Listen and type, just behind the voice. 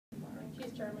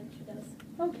German, she does.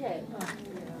 Okay,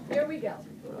 here we go.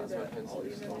 That's my pencil.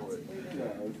 You stole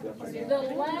it. The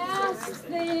last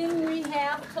thing we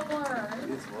have to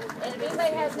learn, and if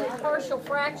anybody has any partial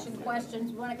fraction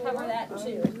questions, we want to cover that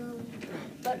too.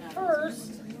 But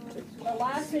first, the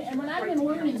last thing, and when I've been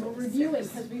learning, we're reviewing,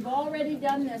 because we've already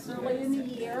done this early in the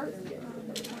year,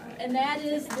 and that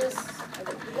is this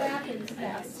graphing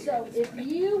stuff. So if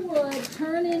you would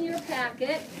turn in your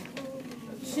packet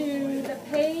to the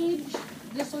page,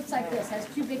 this looks like this, has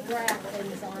two big graph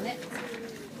things on it.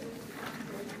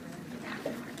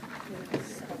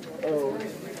 Oh.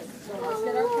 So let's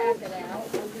get our packet out.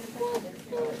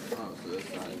 Oh, so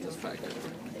that's not in this packet.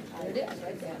 There it is,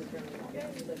 right there.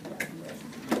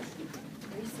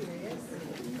 Are you serious?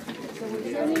 So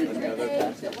we're turning to the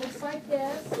page that looks like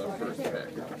this. The first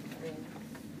packet.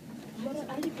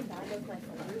 I didn't buy those my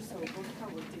folder, so we'll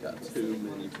probably do Got too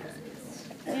many packets.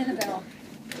 Annabelle,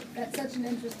 that's such an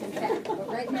interesting fact, but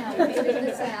right now we're figuring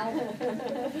this out. And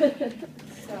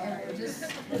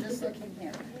we're just looking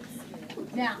here.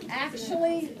 Now,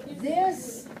 actually,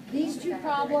 these two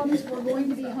problems were going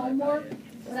to be homework,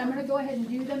 but I'm going to go ahead and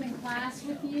do them in class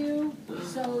with you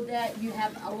so that you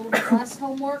have a little bit less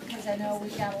homework, because I know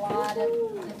we've got a lot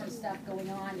of different stuff going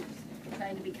on,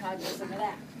 trying to be cognizant of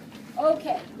that.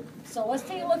 Okay, so let's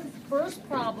take a look at the first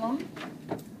problem.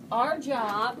 Our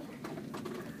job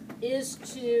is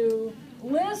to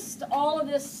list all of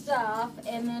this stuff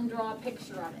and then draw a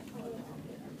picture of it.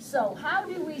 So how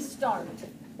do we start?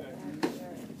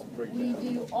 We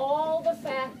do all the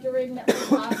factoring that we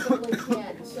possibly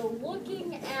can. So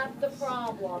looking at the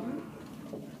problem,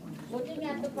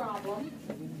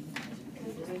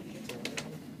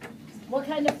 what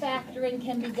kind of factoring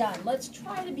can be done? Let's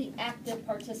try to be active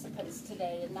participants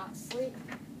today and not sleep.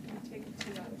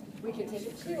 We could take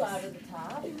a 2 out of the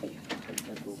top.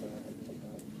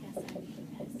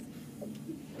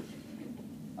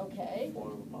 Okay.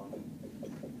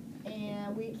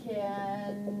 And we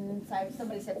can,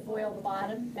 somebody said foil the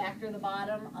bottom, factor the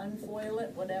bottom, unfoil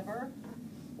it, whatever.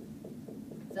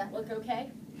 Does that look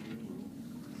okay?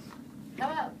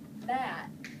 How about that?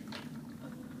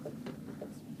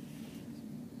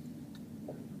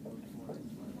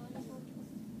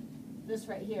 This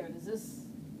right here, does this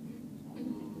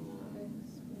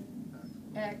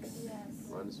X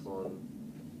Minus 1.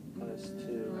 Minus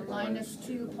 2. minus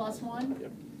 2 plus 1?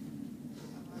 Yep.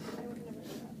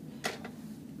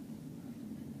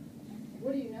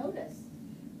 What do you notice?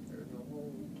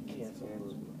 Cancel.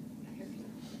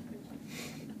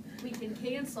 We can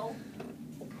cancel.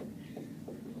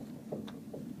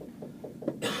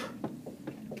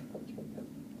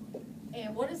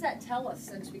 And what does that tell us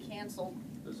since we canceled?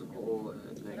 There's a hole at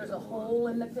negative There's a 1. hole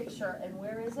in the picture, and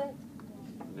where is it?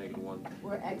 -1.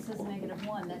 Where X is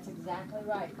 -1, that's exactly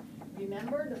right.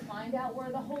 Remember, to find out where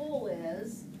the hole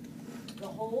is, the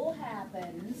hole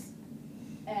happens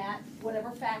at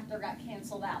whatever factor got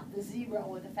canceled out, the 0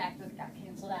 or the factor that got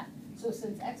canceled out. So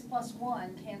since X plus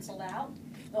 1 canceled out,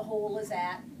 the hole is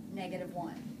at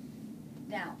 -1.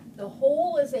 Now, the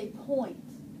hole is a point.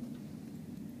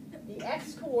 The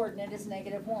X coordinate is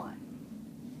 -1.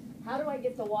 How do I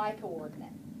get the Y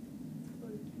coordinate?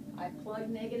 I plug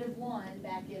 -1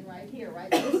 back in right here,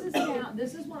 right?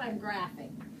 This is what I'm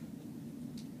graphing.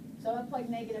 So I'm going to plug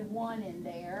 -1 in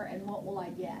there, and what will I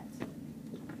get?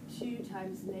 2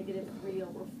 times -3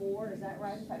 over 4, is that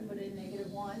right? If I put in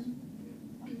 -1?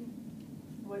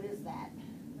 What is that?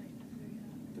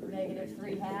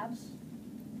 -3/2.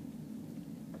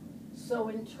 So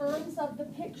in terms of the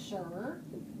picture,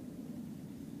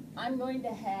 I'm going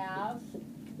to have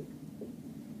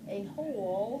a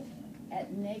hole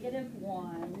at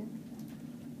 -1,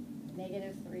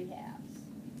 -3/2.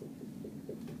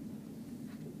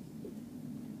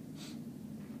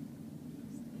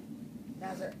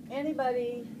 Now, is there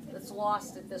anybody that's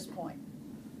lost at this point?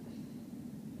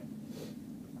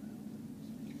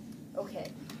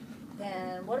 Okay,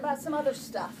 then what about some other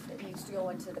stuff that needs to go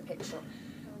into the picture?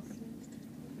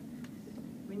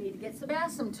 We need to get some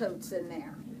asymptotes in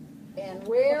there. And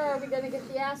where are we going to get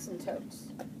the asymptotes?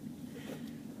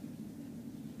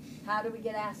 How do we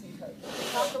get asymptotes? We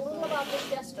talked a little about this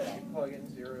yesterday. Plug in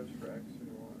zeros for X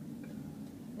and Y.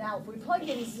 Now, if we plug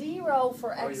in 0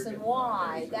 for X and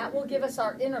Y, that will give us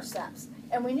our intercepts.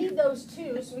 And we need those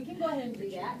too, so we can go ahead and do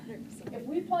that. If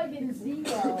we plug in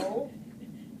 0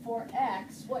 for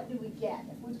X, what do we get?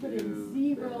 If we put in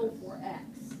 0 for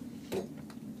X.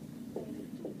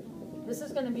 This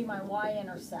is going to be my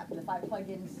y-intercept if I plug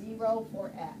in 0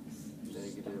 for X.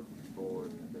 -4.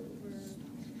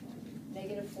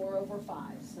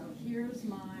 -4/5. So here's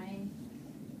my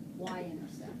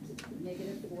y-intercept,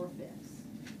 -4/5.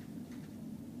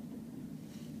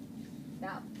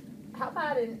 Now, how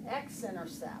about an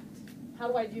x-intercept? How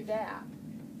do I do that?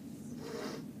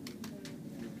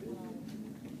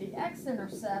 The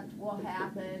x-intercept will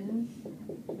happen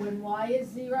when y is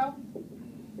 0.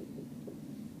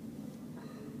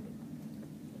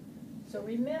 So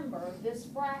remember, this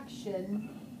fraction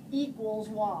equals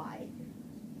y.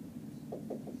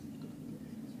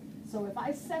 So if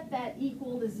I set that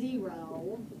equal to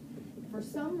 0, for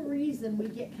some reason we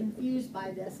get confused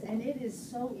by this, and it is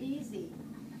so easy.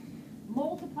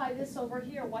 Multiply this over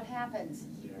here, what happens?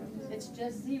 It's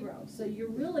just 0. So you're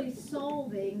really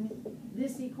solving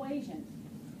this equation.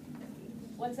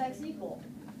 What's x equal?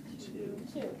 2.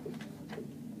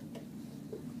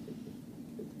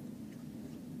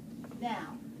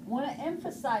 Now, I want to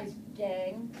emphasize,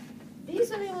 gang,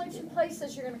 these are the only two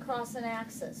places you're going to cross an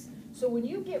axis. So when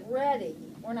you get ready,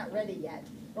 we're not ready yet,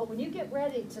 but when you get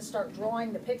ready to start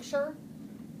drawing the picture,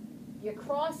 you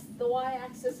cross the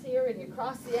y-axis here and you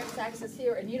cross the x-axis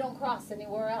here and you don't cross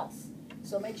anywhere else.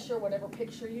 So make sure whatever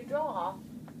picture you draw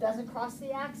doesn't cross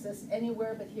the axis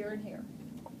anywhere but here and here.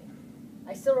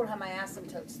 I still don't have my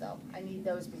asymptotes though. I need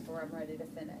those before I'm ready to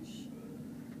finish.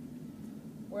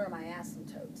 Where are my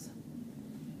asymptotes?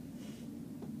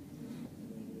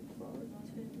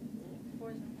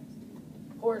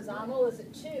 Horizontal is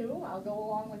at 2. I'll go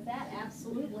along with that.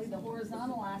 Absolutely. The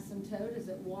horizontal asymptote is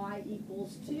at y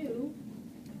equals 2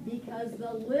 because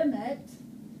the limit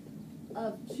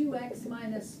of 2x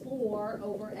minus 4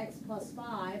 over x plus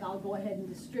 5, I'll go ahead and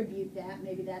distribute that.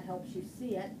 Maybe that helps you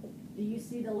see it. Do you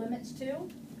see the limits too?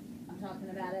 I'm talking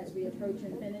about as we approach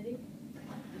infinity.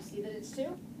 You see that it's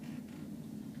 2?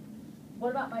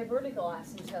 What about my vertical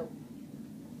asymptote?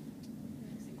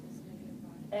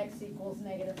 X equals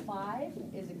 -5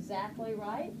 is exactly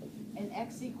right, and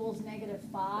x equals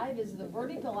 -5 is the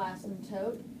vertical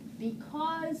asymptote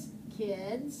because,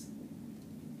 kids,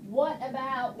 what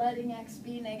about letting x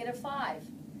be -5?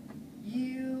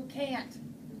 You can't.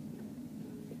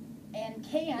 And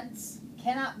can'ts,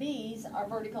 cannot be's, are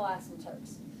vertical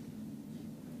asymptotes.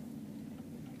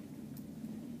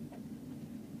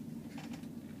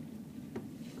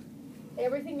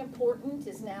 Everything important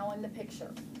is now in the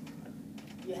picture.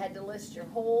 You had to list your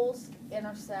holes,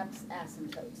 intercepts,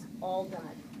 asymptotes, all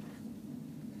done.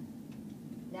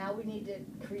 Now we need to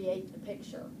create the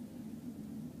picture.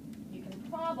 You can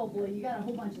probably, you got a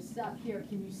whole bunch of stuff here.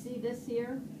 Can you see this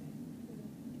here?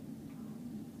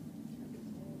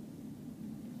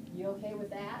 You okay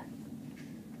with that?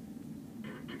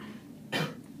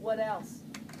 What else?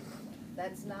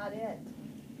 That's not it.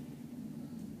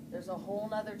 There's a whole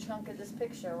nother chunk of this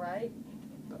picture, right?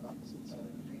 The opposite side.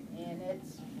 And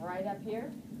it's right up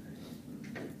here.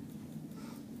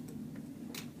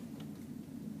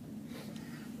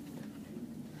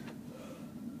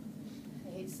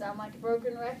 I hate to sound like a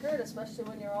broken record, especially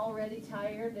when you're already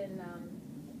tired and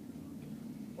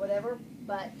whatever,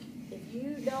 but if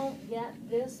you don't get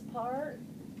this part,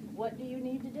 what do you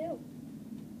need to do?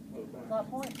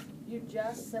 Plot points. You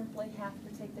just simply have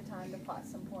to take the time to plot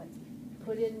some points.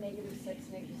 Put in -6,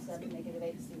 -7,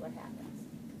 -8, see what happens.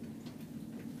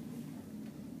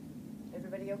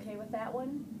 Everybody okay with that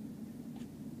one?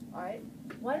 All right.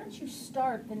 Why don't you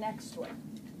start the next one?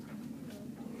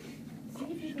 See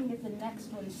if you can get the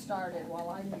next one started while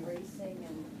I'm erasing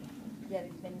and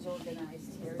getting things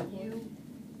organized here. How do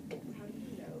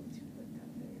you know to put that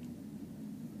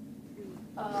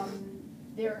there?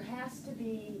 There has to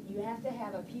be, you have to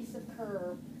have a piece of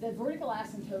curve. The vertical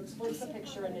asymptote splits the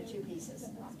picture into 2 pieces.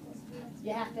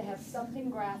 You have to have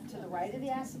something graphed to the right of the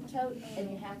asymptote, and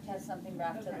you have to have something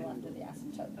graphed to the left of the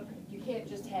asymptote. You can't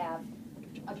just have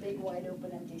a big wide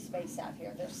open empty space out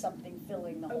here. There's something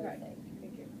filling the whole thing.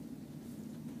 Thank you.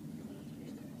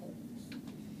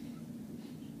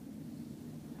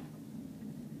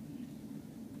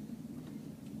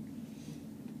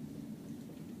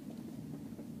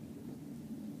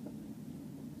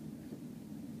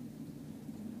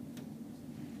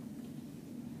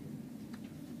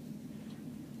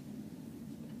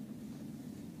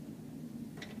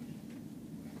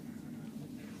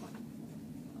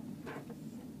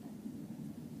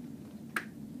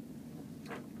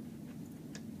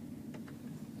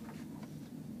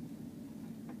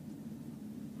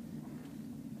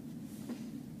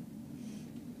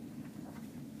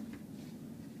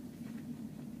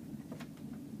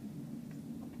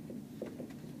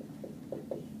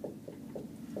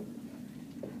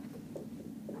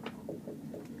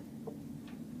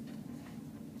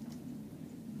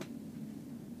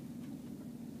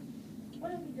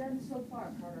 What have you done so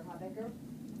far, Carter Hobecker?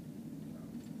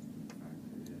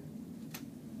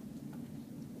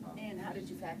 And how did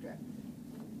you factor it?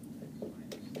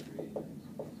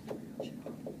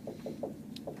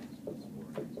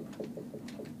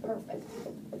 Perfect.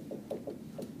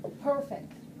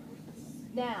 Perfect.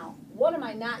 Now, what am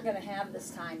I not gonna have this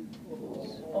time? A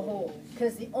hole.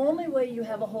 Because the only way you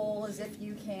have a hole is if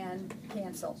you can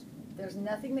cancel. There's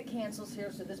nothing that cancels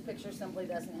here, so this picture simply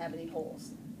doesn't have any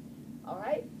holes. All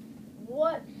right?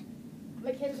 What,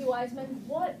 Mackenzie Wiseman,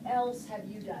 what else have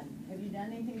you done? Have you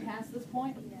done anything past this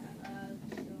point? Yeah,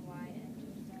 the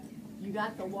y-intercept You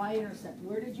got the y-intercept.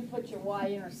 Where did you put your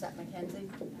y-intercept, Mackenzie?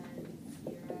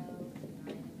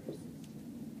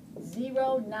 and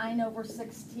 0, 9 over 16. 0, 9 over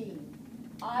 16.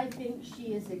 I think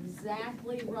she is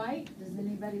exactly right. Does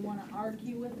anybody want to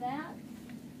argue with that?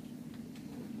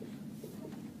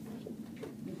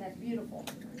 I think that's beautiful.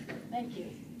 Thank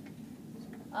you.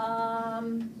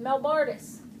 Mel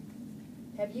Bardis,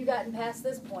 have you gotten past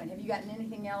this point? Have you gotten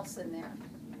anything else in there?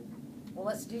 Well,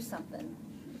 let's do something.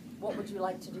 What would you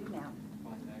like to do now?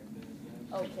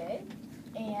 Okay.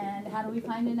 And how do we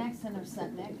find an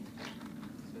x-intercept, Nick?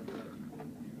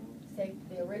 Take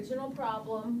the original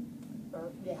problem,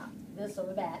 or yeah, this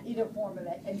or that, either form of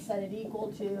it, and set it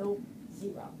equal to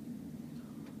 0.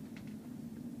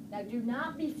 Now do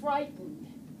not be frightened.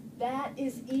 That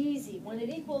is easy. When it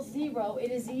equals 0,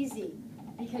 it is easy.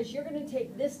 Because you're going to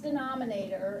take this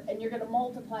denominator and you're going to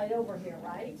multiply it over here,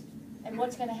 right? And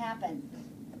what's going to happen?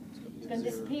 It's going to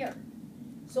disappear.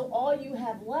 So all you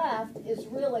have left is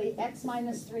really x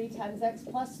minus 3 times x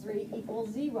plus 3 equals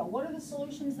 0. What are the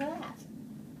solutions to that?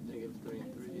 Negative 3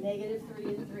 and 3. Negative 3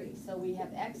 and 3. So we have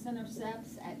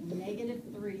x-intercepts at negative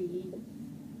 3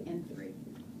 and 3.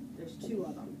 There's 2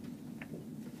 of them.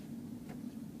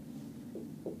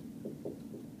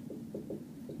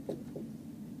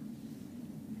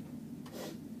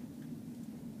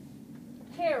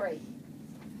 Harry,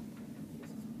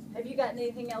 have you gotten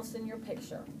anything else in your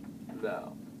picture?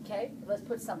 No. Okay, let's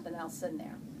put something else in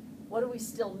there. What do we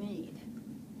still need?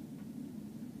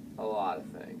 A lot of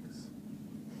things.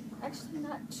 Actually,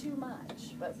 not too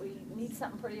much, but we need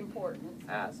something pretty important.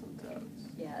 Asymptotes.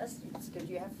 Yes, it's good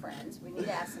you have friends. We need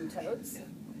asymptotes.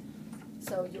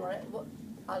 So you want to, well,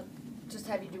 I'll just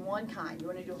have you do one kind. You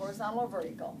want to do horizontal or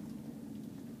vertical?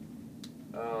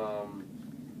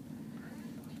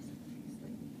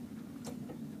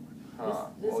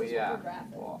 This Well, is yeah. what we're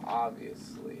graphing. Well,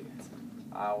 obviously,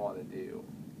 I want to do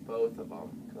both of them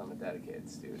because I'm a dedicated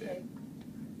student. Okay.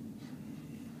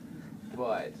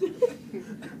 But,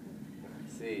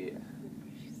 see,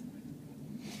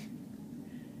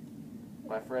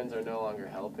 my friends are no longer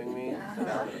helping me, so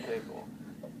now I'm in a pickle.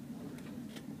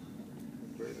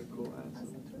 Vertical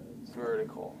asymptotes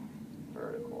Vertical.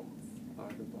 Vertical. are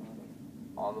the bottom.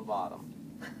 On the bottom.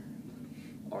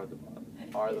 Are the bottom.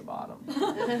 Are the bottom.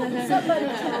 Somebody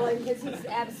tell him, because he's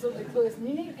absolutely clueless. And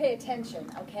you need to pay attention,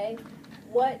 okay?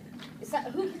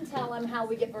 Who can tell him how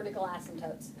we get vertical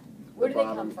asymptotes? Where do they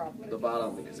come from? The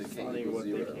bottom, because it can't Finding equal what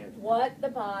they 0. can't. What the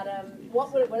bottom,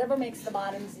 whatever makes the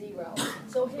bottom 0.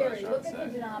 So Harry, look at the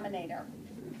denominator.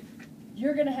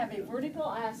 You're going to have a vertical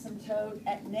asymptote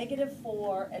at negative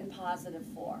 4 and positive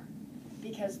 4.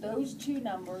 Because those two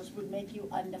numbers would make you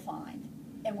undefined.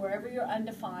 And wherever you're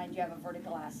undefined, you have a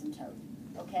vertical asymptote.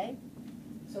 Okay?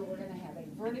 So we're going to have a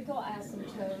vertical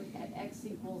asymptote at x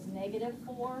equals negative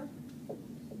 4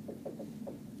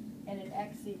 and at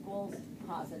x equals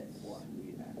positive 4.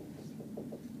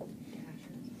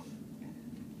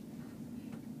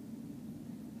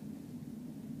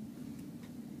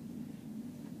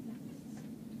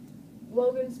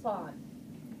 Logan Spawn.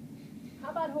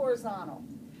 How about horizontal?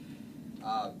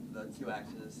 The 2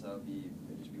 axes, so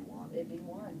it'd just be 1. It'd be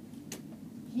 1.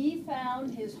 He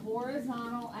found his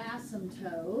horizontal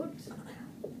asymptote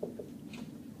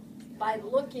by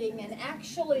looking, and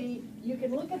actually, you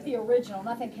can look at the original,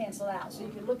 nothing canceled out. So you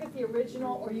can look at the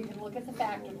original or you can look at the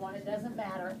factored one, it doesn't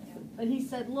matter. But he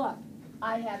said, look,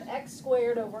 I have x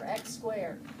squared over x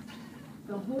squared.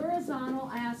 The horizontal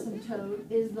asymptote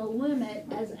is the limit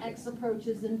as x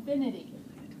approaches infinity.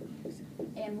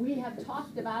 And we have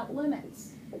talked about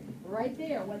limits. Right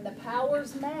there, when the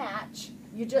powers match,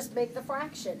 you just make the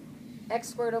fraction. X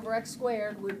squared over x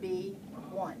squared would be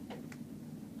 1.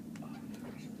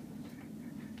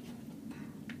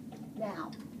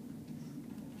 Now,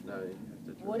 No, you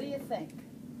have to. what do you think?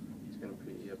 It's going to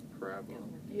be a parabola.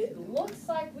 It looks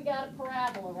like we got a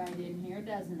parabola right in here,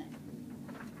 doesn't it?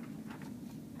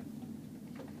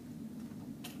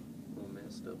 A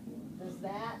messed up one. Does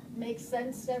that make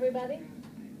sense to everybody?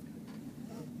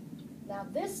 Now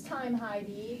this time,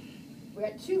 Heidi, we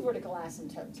got 2 vertical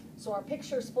asymptotes. So our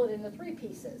picture is split into 3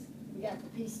 pieces. We got the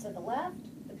piece to the left,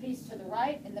 the piece to the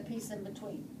right, and the piece in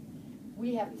between.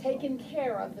 we have taken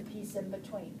care of the piece in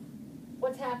between.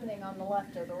 What's happening on the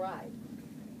left or the right?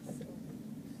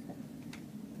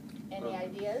 Any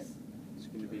ideas? It's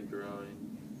gonna be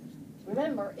drawing.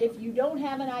 Remember, if you don't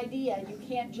have an idea, you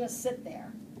can't just sit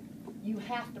there. You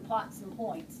have to plot some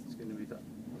points. It's gonna be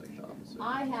like the opposite.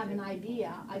 I have an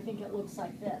idea, I think it looks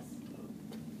like this.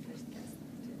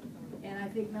 And I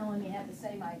think Melanie had the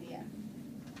same idea.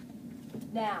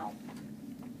 Now,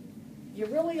 you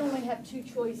really only have two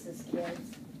choices,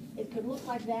 kids. It could look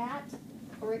like that,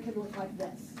 or it could look like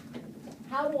this.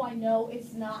 How do I know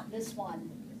it's not this one?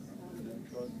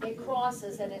 It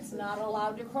crosses and it's not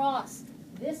allowed to cross.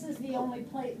 This is the only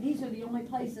place, these are the only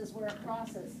places where it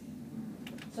crosses.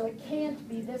 So it can't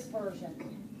be this version.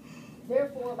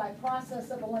 Therefore, by process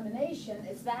of elimination,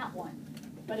 it's that one.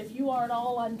 But if you are at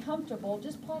all uncomfortable,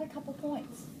 just plot a couple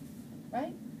points,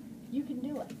 right? You can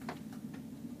do it.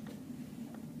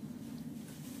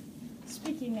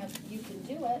 Speaking of you can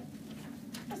do it,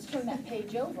 let's turn that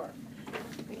page over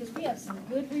because we have some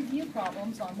good review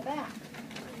problems on the back.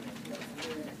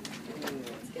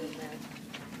 Let's get in there.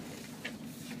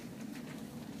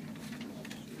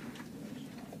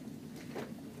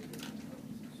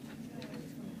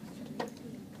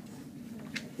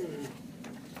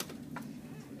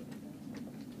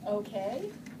 Okay.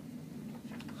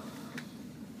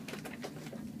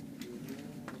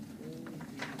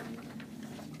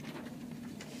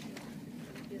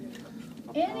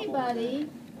 Anybody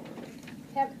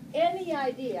have any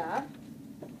idea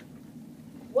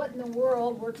what in the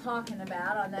world we're talking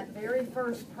about on that very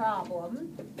first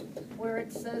problem where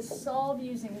it says solve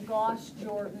using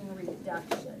Gauss-Jordan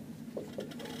reduction?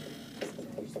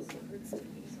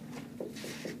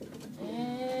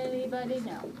 Anybody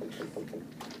know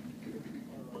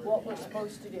what we're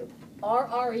supposed to do?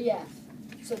 RREF.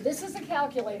 So this is a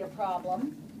calculator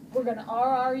problem. We're going to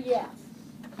RREF.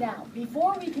 Now,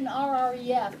 before we can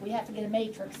RREF, we have to get a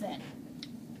matrix in.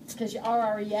 It's because you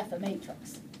RREF a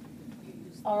matrix.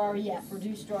 RREF,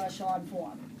 reduced draw echelon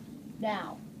form.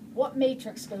 Now, what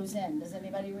matrix goes in? Does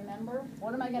anybody remember?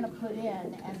 What am I going to put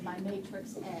in as my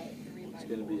matrix A? It's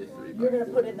gonna be a 3 by You're going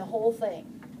to put in the whole thing.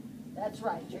 That's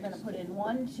right. You're going to put in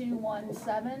 1, 2, 1,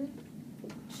 7,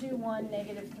 2, 1,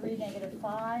 -3,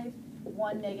 -5,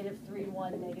 1, -3,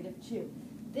 1, -2.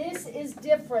 This is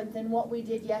different than what we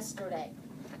did yesterday.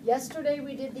 Yesterday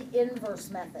we did the inverse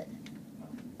method.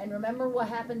 And remember what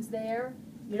happens there?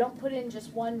 You don't put in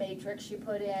just one matrix, you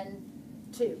put in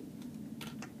two.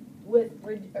 With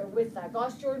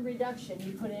Gauss-Jordan reduction,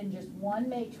 you put in just one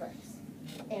matrix.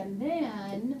 And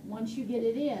then, once you get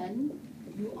it in,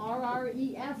 you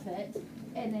RREF it,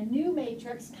 and a new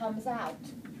matrix comes out.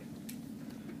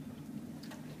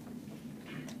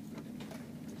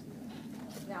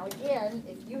 Now again,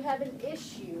 if you have an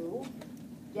issue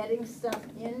getting stuff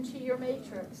into your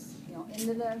matrix,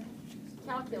 into the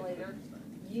calculator,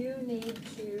 you need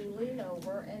to lean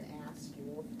over and ask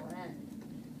your friend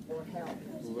for help.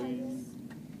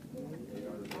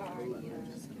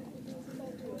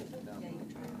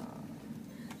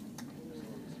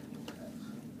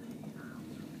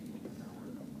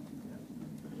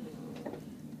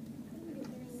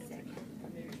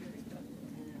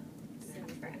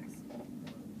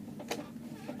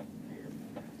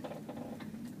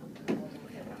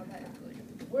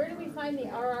 Where do we find the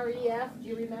RREF? Do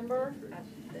you remember?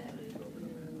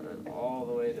 All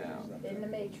the way down. In the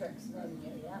matrix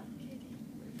menu, yeah.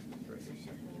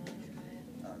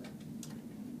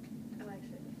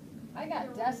 I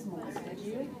got decimals, did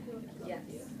you? Yes.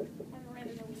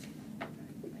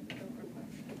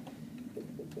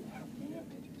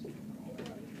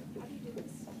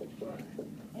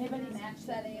 Anybody match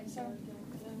that answer?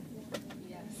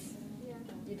 Yes.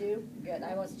 You do? Good,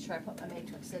 I wasn't sure I put my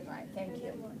matrix in right, thank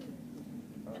you.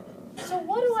 So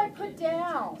what do I put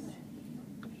down?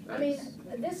 I mean,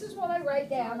 this is what I write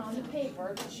down on the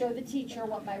paper to show the teacher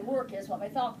what my work is, what my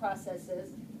thought process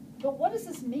is. But what does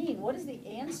this mean? What is the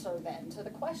answer then to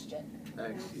the question?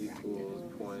 X equals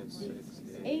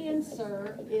 0.68.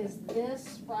 Answer is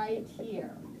this right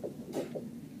here.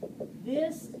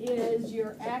 This is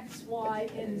your X, Y,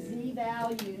 and Z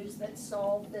values that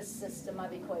solve this system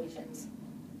of equations.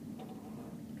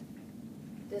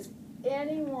 Does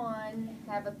anyone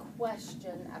have a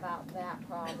question about that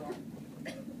problem?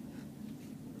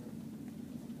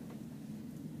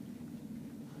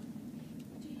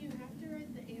 Do you have to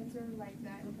write the answer like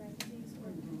that in parentheses, or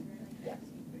do you write like that?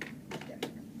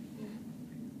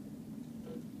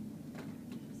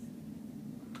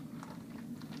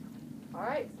 All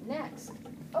right, next.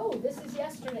 Oh, this is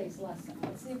yesterday's lesson.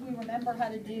 Let's see if we remember how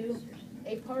to do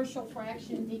a partial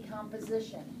fraction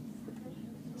decomposition.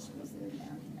 Squeeze it in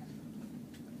down here.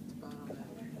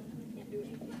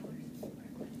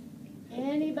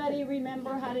 Anybody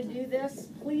remember how to do this?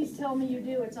 Please tell me you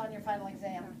do, it's on your final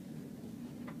exam.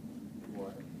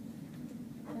 What?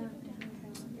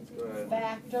 Go ahead.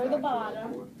 Factor the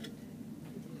bottom.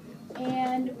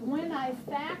 And when I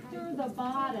factor the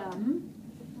bottom,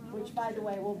 which by the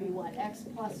way will be what, x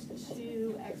plus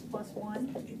 2, x plus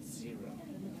 1? It's 0.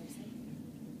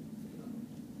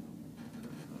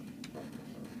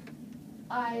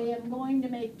 I am going to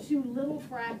make two little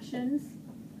fractions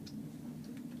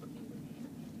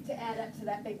to add up to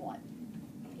that big one.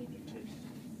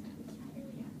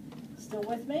 Still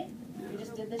with me? We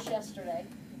just did this yesterday.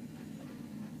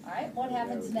 All right, what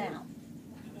happens now?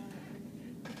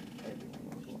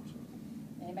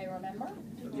 Anybody remember?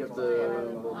 You have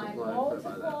to I multiply by that.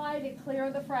 multiply to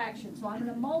clear the fraction, so I'm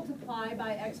gonna multiply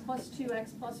by x plus 2,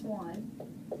 x plus 1,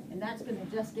 and that's gonna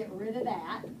just get rid of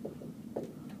that.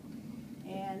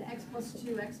 And x plus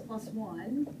 2, x plus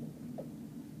 1.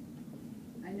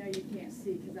 I know you can't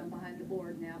see because I'm behind the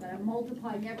board now, but I'm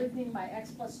multiplying everything by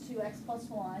x plus 2, x plus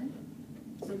 1.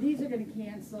 So these are gonna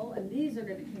cancel, and these are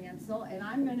gonna cancel, and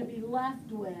I'm gonna be left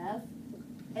with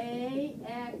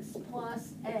ax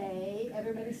plus a,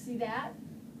 everybody see that?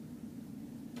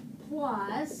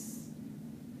 Plus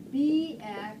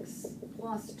bx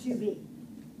plus 2b.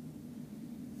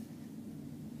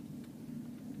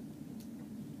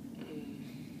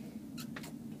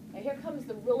 Now here comes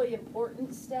the really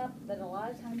important step that a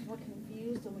lot of times we're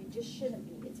confused and we just shouldn't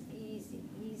be. It's easy,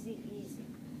 easy, easy.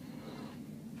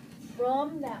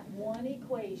 From that one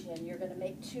equation, you're gonna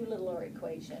make two littler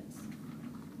equations.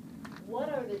 What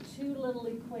are the two little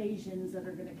equations that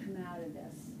are gonna come out of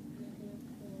this?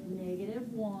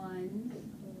 -1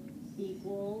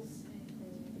 equals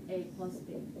a plus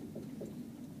b.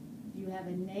 You have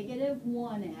a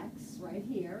 -1x right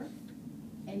here,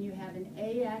 and you have an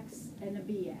ax and a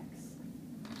bx.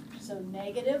 So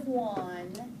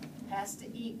 -1 has to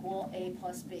equal a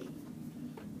plus b.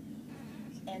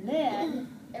 And then,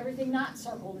 everything not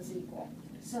circled is equal.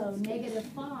 So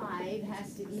 -5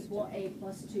 has to equal a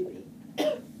plus 2b.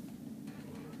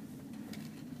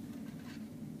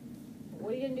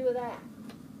 What are you gonna do with that?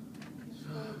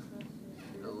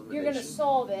 You're gonna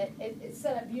solve it. It's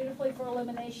set up beautifully for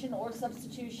elimination or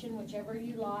substitution, whichever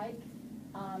you like.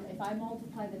 If I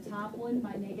multiply the top one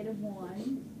by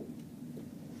 -1,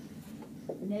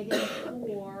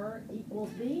 -4 equals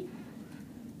b.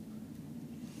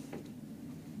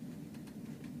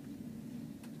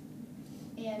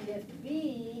 And if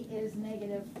b is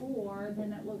 -4,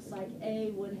 then it looks like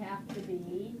a would have to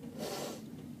be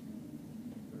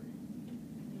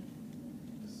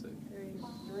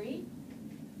 3.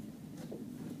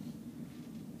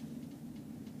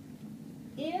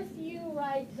 If you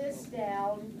write this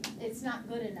down, it's not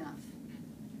good enough.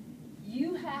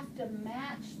 You have to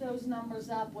match those numbers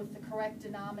up with the correct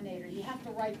denominator. You have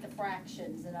to write the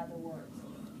fractions, in other words.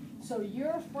 So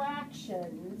your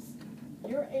fractions,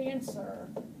 your answer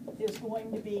is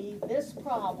going to be this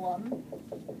problem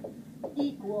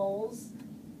equals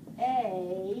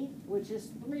a, which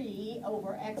is 3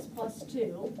 over x plus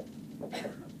 2,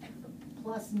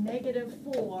 plus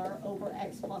 -4 over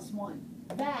x plus 1.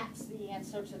 That's the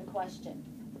answer to the question.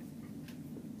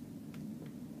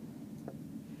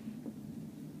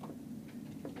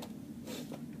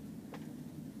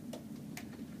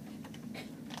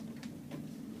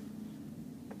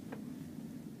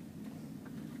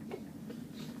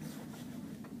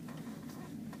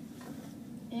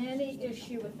 Any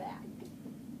issue with that?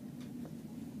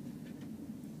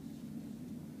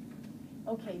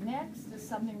 Okay, next is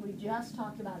something we just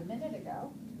talked about a minute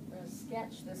ago. We're going to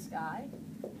sketch this guy.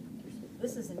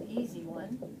 This is an easy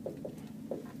one.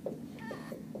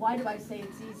 Why do I say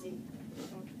it's easy?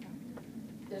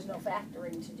 There's no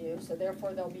factoring to do, so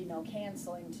therefore there'll be no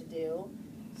canceling to do.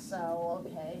 So,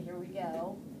 okay, here we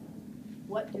go.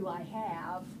 What do I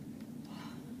have?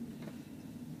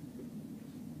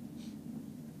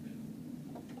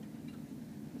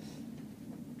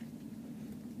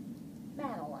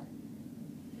 Madeline,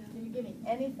 can you give me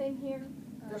anything here?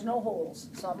 There's no holes,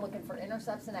 so I'm looking for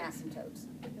intercepts and asymptotes.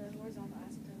 The horizontal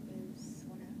asymptote is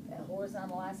 1/2. The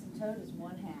horizontal asymptote is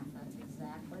 1/2. That's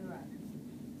exactly right.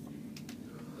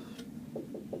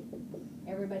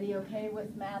 Everybody okay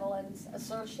with Madeline's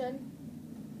assertion?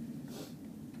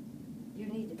 You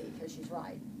need to be, because she's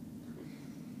right.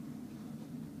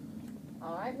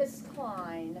 All right, Mrs.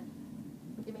 Klein,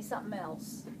 give me something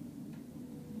else.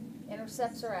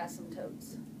 Intercepts or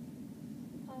asymptotes?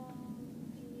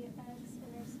 The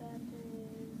x-intercept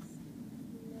is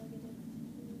negative,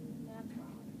 that's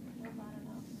wrong. Nope, I don't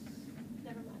know.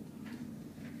 Never mind.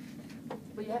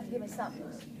 Well, you have to give me something.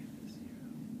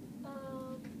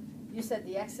 You said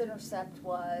the x-intercept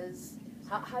was,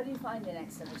 how do you find an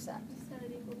x-intercept? Set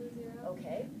it equal to 0.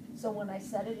 Okay, so when I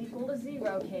set it equal to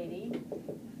 0, Katie,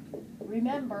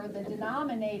 remember the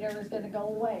denominator is gonna go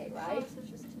away, right? So it's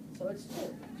just 2. So it's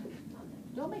 2.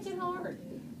 Don't make it hard.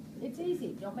 It's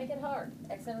easy, don't make it hard.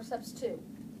 X-intercept's 2.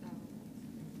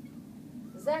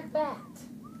 Zach Bat,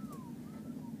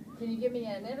 can you give me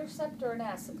an intercept or an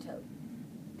asymptote?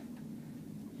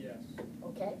 Yes.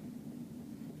 Okay,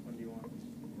 When do you want?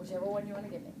 whichever one you wanna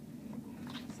give me.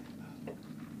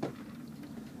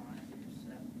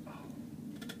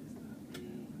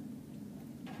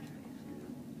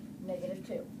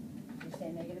 -2. You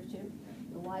say -2?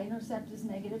 The y-intercept is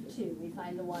 -2. We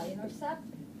find the y-intercept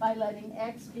by letting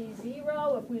x be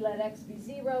 0. If we let x be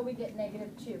 0, we get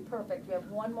 -2. Perfect. We have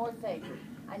one more thing.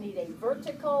 I need a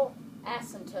vertical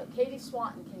asymptote. Katie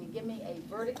Swanton, can you give me a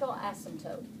vertical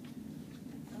asymptote?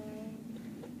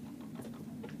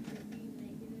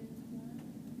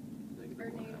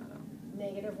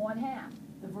 -1/2.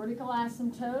 The vertical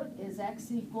asymptote is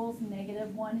x equals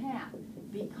 -1/2.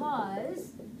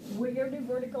 Because where do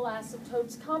vertical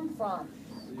asymptotes come from?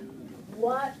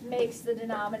 What makes the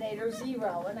denominator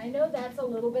 0? And I know that's a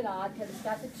little bit odd because it's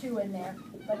got the 2 in there,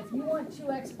 but if you want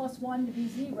 2x plus 1 to be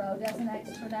 0, doesn't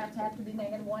x turn out to have to be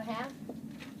 -1/2?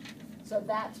 So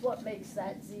that's what makes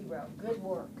that 0. Good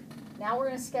work. Now we're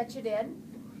going to sketch it in.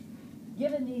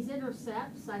 Given these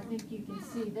intercepts, I think you can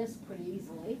see this pretty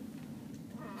easily.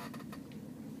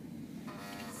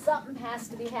 Something has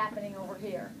to be happening over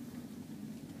here.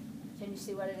 Can you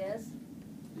see what it is?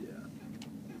 Yeah.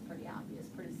 Pretty obvious,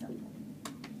 pretty simple.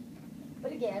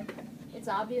 But again, it's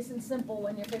obvious and simple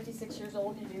when you're 56 years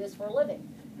old and you do this for a living.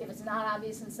 If it's not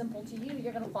obvious and simple to you,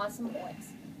 you're going to lose some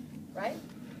points, right?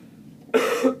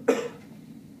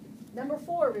 Number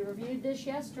 4, we reviewed this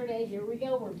yesterday. Here we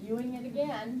go, we're reviewing it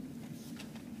again.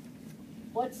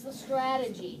 What's the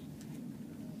strategy?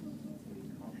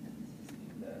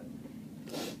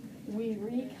 We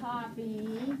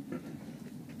recopy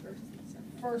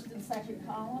first and second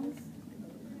columns.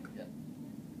 Yep.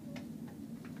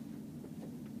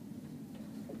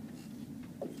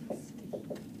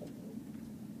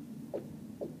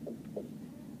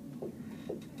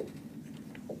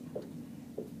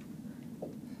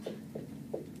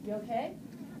 You okay?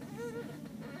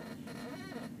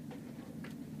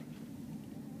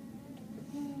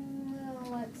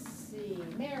 Well, let's see.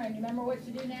 Maren, you remember what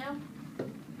to do now?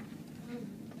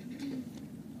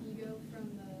 You go from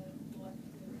the left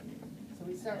to the right. So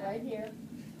we start right here,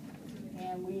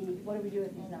 and what do we do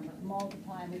with these numbers?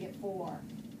 Multiply, and we get 4.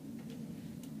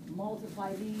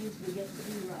 Multiply these, we get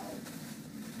 0.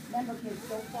 Remember, kids,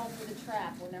 don't fall for the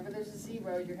trap. Whenever there's a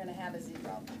 0, you're gonna have a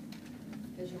 0,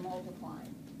 because you're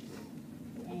multiplying.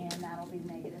 And that'll be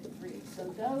 -3.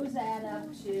 So those add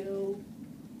up to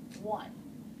 1.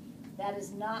 That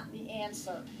is not the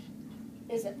answer,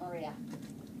 is it, Maria?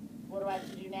 What do I have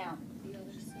to do now? The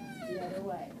other side. The other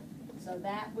way. So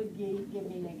that would give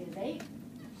me -8,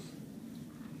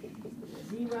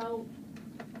 0,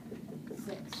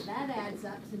 6. That adds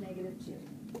up to -2.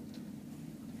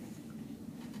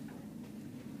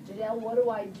 Janelle, what do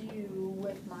I do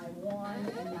with my 1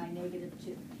 and my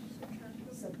 -2?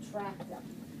 Subtract them.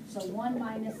 So 1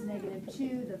 minus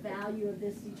 -2, the value of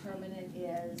this determinant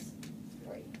is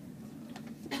 3.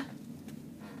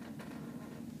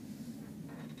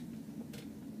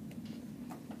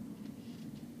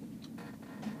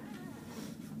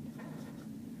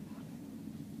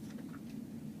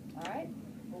 All right,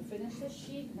 we'll finish this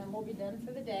sheet and then we'll be done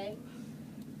for the day.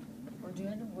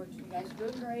 You guys are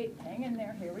doing great. Hang in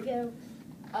there. Here we go.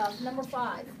 Number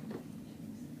 5.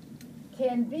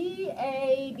 Can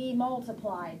BA be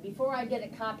multiplied? Before I get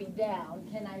it copied down,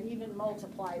 can I even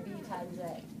multiply B times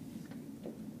A?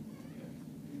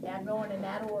 Yeah, I'm going in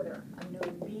that order. I'm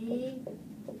doing B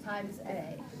times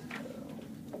A.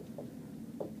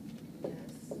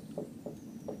 Yes.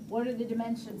 What are the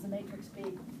dimensions of matrix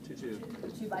B? 2, 2.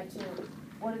 2 by 2.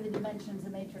 What are the dimensions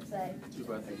of matrix A? 2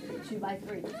 by 3. 2 by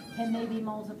 3. Can they be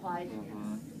multiplied?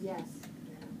 Mhm. Yes.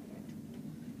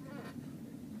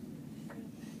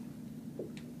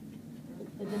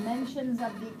 The dimensions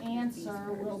of the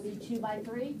answer will be 2 by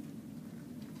 3.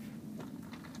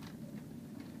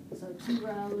 So 2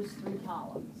 rows, 3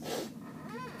 columns.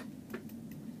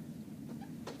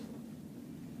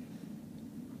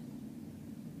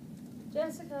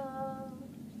 Jessica.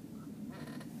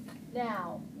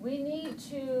 Now, we need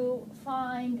to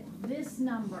find this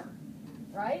number,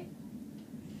 right?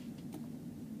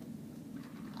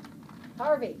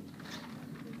 Harvey,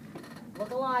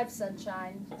 look alive,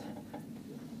 sunshine.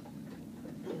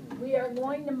 We are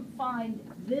going to find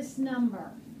this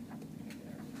number.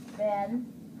 then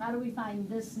how do we find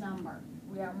this number?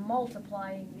 We are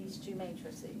multiplying these two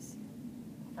matrices.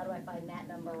 How do I find that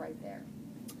number right there?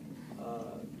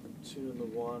 2 and the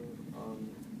 1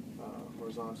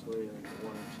 horizontally, and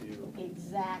 1 and 2.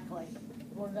 Exactly.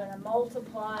 We're gonna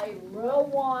multiply row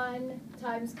 1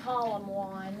 times column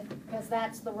 1, because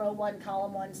that's the row 1,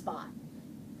 column 1 spot.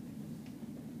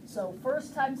 So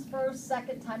first times first,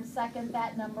 second times second,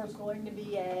 that number's going to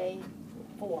be a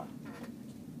 4.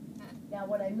 Now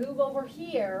when I move over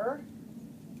here,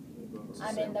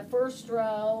 I'm in the first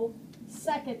row,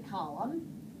 second column,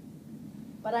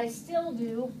 but I still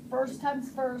do first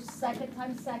times first, second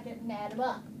times second, and add them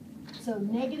up. So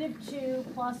 -2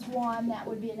 plus 1, that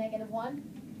would be a -1.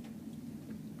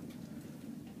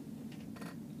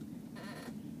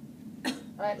 All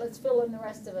right, let's fill in the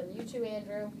rest of them. You too,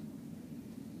 Andrew.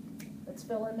 Let's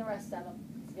fill in the rest of them.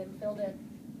 Let's get them filled in.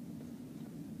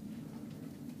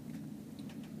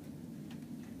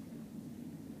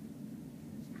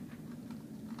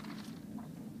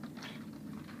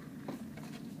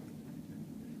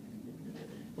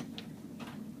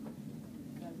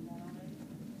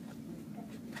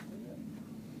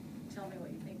 Tell me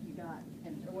what you think you got,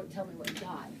 or tell me what you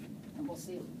got, and we'll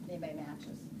see if anybody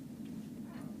matches.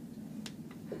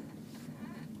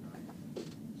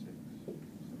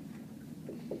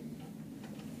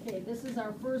 Okay, this is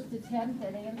our first attempt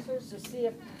at answers to see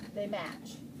if they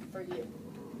match for you.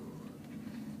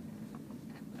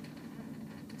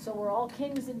 So we're all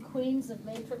kings and queens of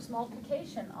matrix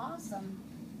multiplication. Awesome.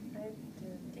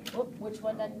 Whoop, which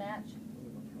one doesn't match?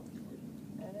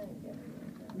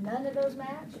 None of those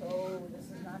match? Oh, this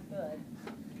is not good.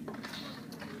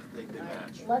 I think they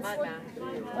match.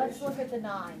 Let's look at the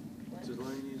 9.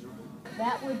 Delaney's right.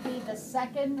 That would be the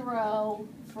second row,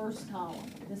 first column.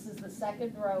 This is the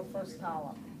second row, first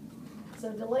column.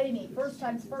 So Delaney, first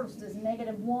times first is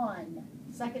 -1.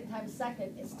 Second times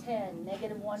second is 10.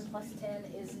 -1 plus 10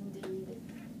 is indeed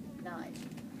 9.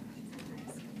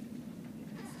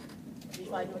 Did you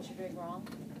find what you're doing wrong?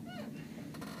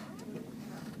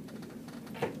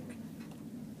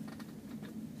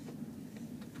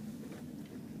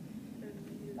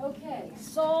 Okay,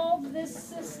 solve this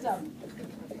system.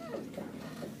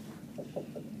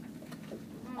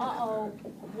 Uh-oh,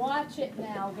 watch it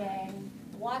now, gang.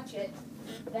 Watch it.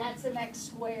 That's an x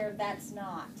squared, that's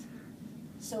not.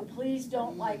 So please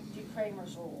don't do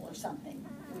Kramer's rule or something.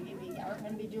 We aren't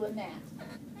gonna be doing that.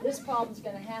 This problem's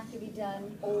gonna have to be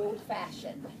done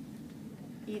old-fashioned.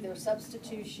 Either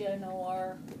substitution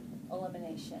or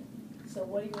elimination. So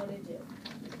what do you wanna do?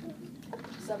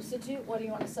 Substitute, what do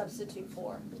you want to substitute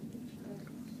for?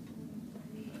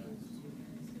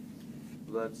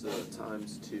 That's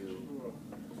times 2.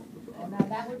 And now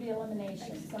that would be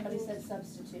elimination. Somebody said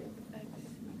substitute.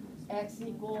 X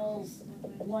equals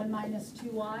 1 minus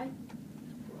 2y.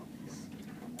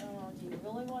 Oh, do you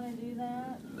really want to do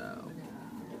that? No.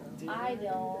 I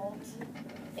don't.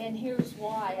 And here's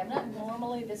why. I'm not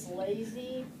normally this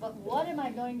lazy, but what am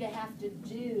I going to have to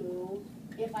do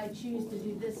if I choose to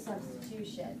do this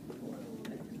substitution?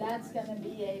 That's gonna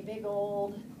be a big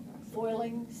old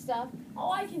foiling stuff.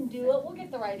 Oh, I can do it, we'll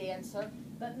get the right answer.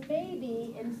 But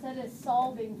maybe instead of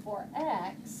solving for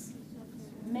x,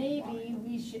 maybe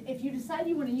we should, if you decide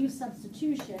you wanna use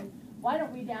substitution, why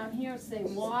don't we down here say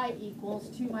y equals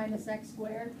 2 minus x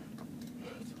squared?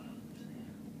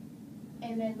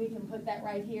 And then we can put that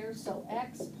right here, so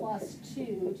x plus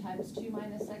 2 times 2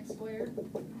 minus x squared.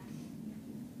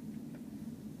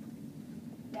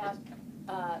 Now,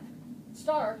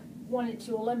 Stark wanted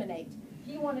to eliminate.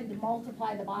 He wanted to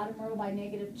multiply the bottom row by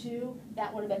 -2.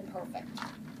 That would have been perfect.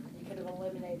 You could have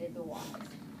eliminated the y.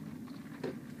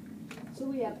 So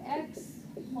we have x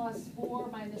plus 4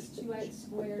 minus 2x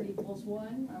squared equals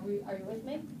 1. Are you with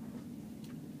me?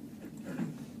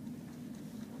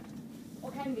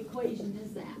 What kind of equation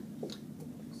is that?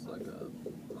 It's like a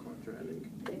quadratic.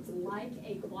 It's like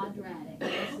a quadratic.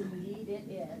 Yes, indeed it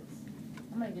is.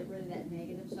 I'm gonna get rid of that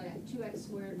negative, so I got 2x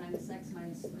squared minus x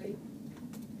minus 3.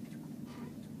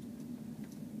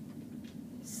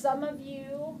 Some of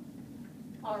you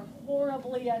are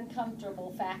horribly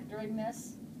uncomfortable factoring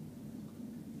this,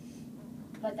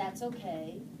 but that's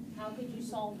okay. How could you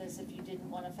solve this if you didn't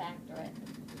want to factor it?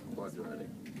 Quadratic.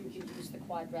 You could use the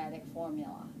quadratic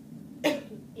formula.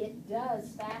 It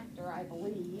does factor, I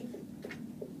believe.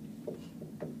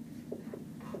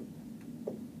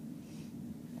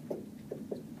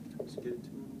 Let's get it to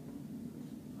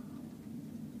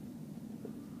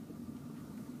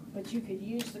But you could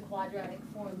use the quadratic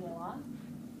formula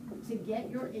to get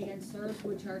your answers,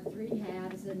 which are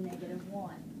 3/2 and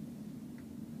 -1.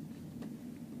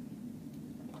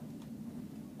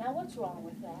 Now, what's wrong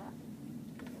with that?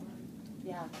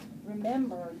 Yeah,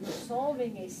 remember, you're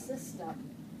solving a system.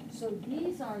 So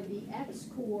these are the x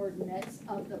coordinates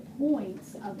of the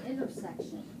points of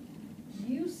intersection.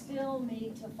 You still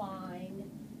need to find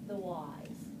the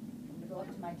y's. I'm gonna go up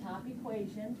to my top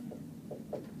equation.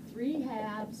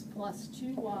 3/2 plus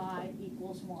 2y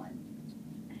equals 1.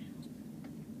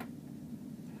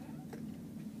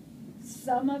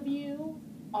 Some of you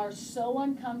are so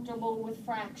uncomfortable with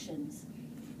fractions.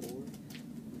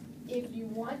 If you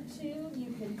want to,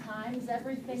 you can times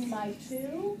everything by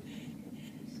 2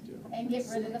 and get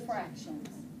rid of the fractions.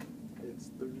 It's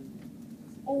 30.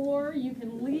 Or you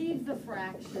can leave the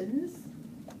fractions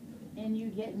and you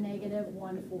get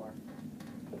 -1/4.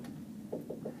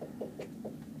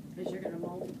 Because you're going to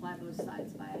multiply both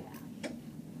sides by 1/2.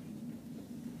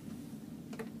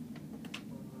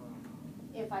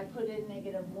 If I put in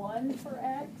 -1 for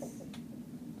x,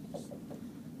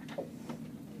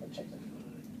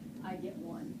 I get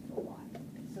 1 for y.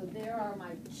 So there are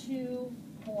my 2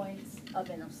 points of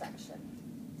intersection.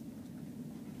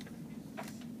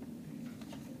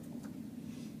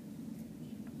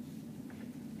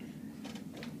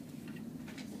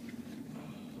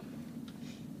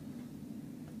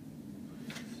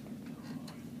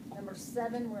 Number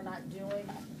 7, we're not doing.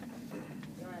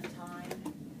 We don't have time.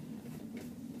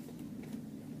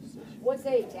 What's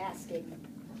 8 asking?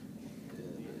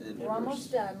 We're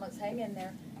almost done. Let's hang in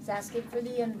there. It's asking for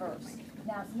the inverse.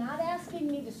 Now, it's not asking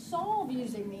me to solve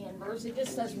using the inverse. It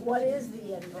just says, what is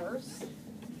the inverse?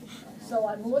 So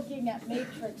I'm looking at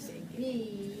matrix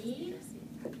B.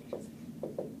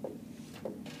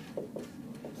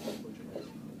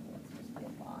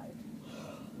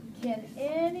 Can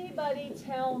anybody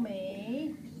tell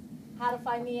me how to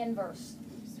find the inverse?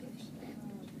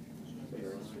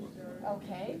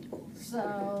 Okay,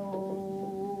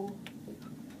 so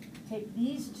take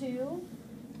these two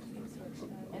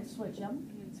and switch them.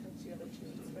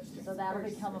 So that'll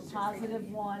become a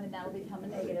 +1 and that'll become a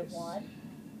 -1.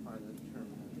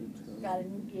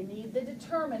 You need the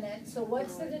determinant. So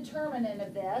what's the determinant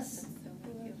of this?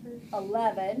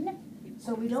 11.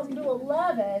 So we don't do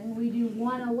 11, we do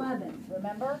 1/11,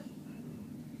 remember?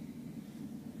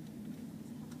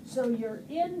 So your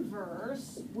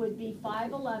inverse would be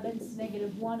 5/11ths,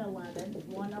 -1/11,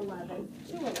 1/11,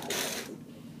 2/11.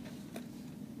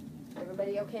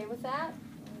 Everybody okay with that?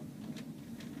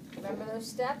 Remember those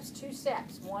steps? 2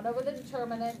 steps. 1 over the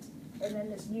determinant, and then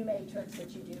this new matrix that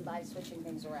you do by switching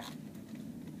things around.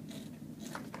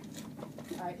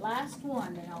 All right, last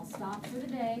one, and I'll stop for the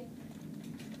day.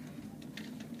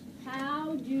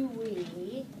 How do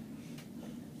we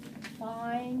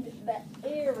find the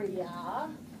area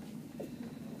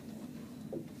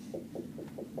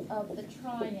of the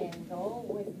triangle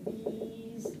with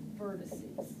these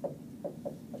vertices?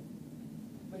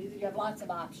 Well, you have lots of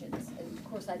options, and of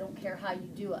course I don't care how you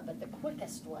do it, but the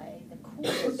quickest way, the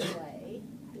coolest way,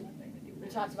 we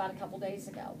talked about a couple days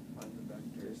ago.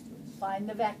 Find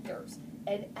the vectors.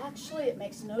 And actually it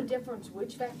makes no difference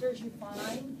which vectors you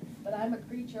find, but I'm a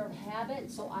creature of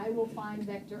habit, so I will find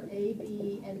vector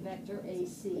AB and vector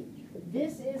AC.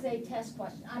 This is a test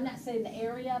question. I'm not saying the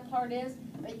area part is,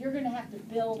 but you're going to have to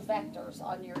build vectors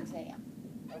on your exam,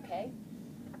 okay?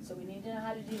 So we need to know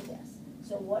how to do this.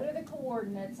 So what are the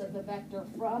coordinates of the vector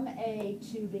from A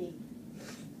to B?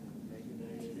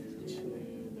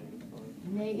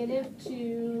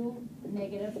 -2,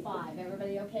 -5.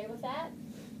 Everybody okay with that?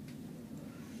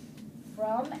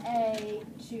 From A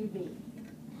to B.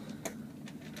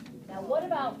 Now what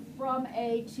about from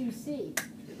A to C?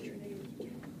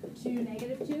 To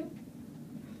 -2?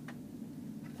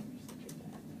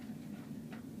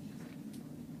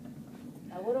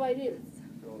 Now what do I do?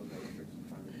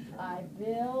 I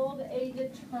build a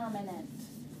determinant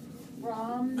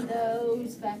from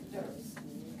those vectors.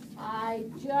 I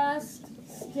just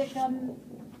stick them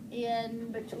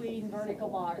in between vertical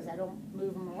bars. I don't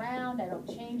move them around, I don't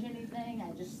change anything,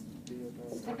 I just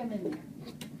stick them in there.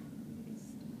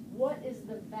 What is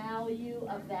the value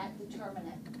of that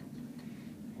determinant?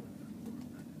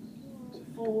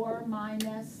 4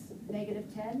 minus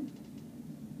 -10?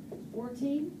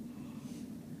 14?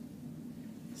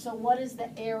 So what is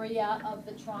the area of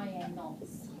the triangle?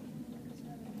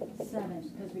 7,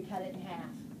 because we cut it in half.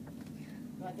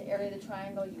 You want the area of the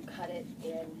triangle, you cut it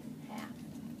in half.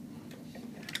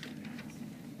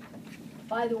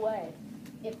 By the way,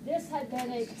 if this had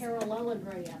been a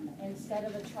parallelogram instead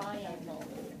of a triangle,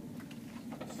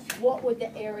 what would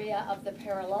the area of the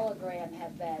parallelogram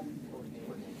have been?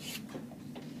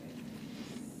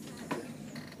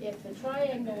 If the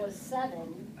triangle was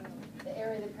 7, the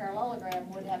area of the parallelogram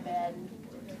would have been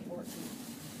 14.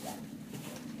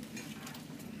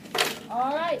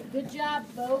 All right, good job,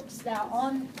 folks. Now,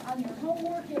 on your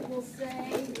homework, it will say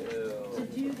to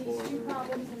do these 2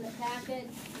 problems in the packet.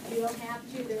 You don't have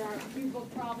to, there are a few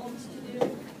book problems to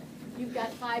do. You've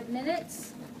got 5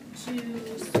 minutes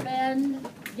to spend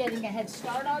getting a head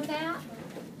start on that,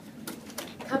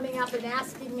 coming up and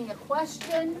asking me a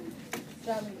question.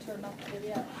 John, we turn off the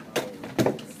video.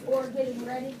 Or getting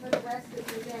ready for the rest of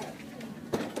your day.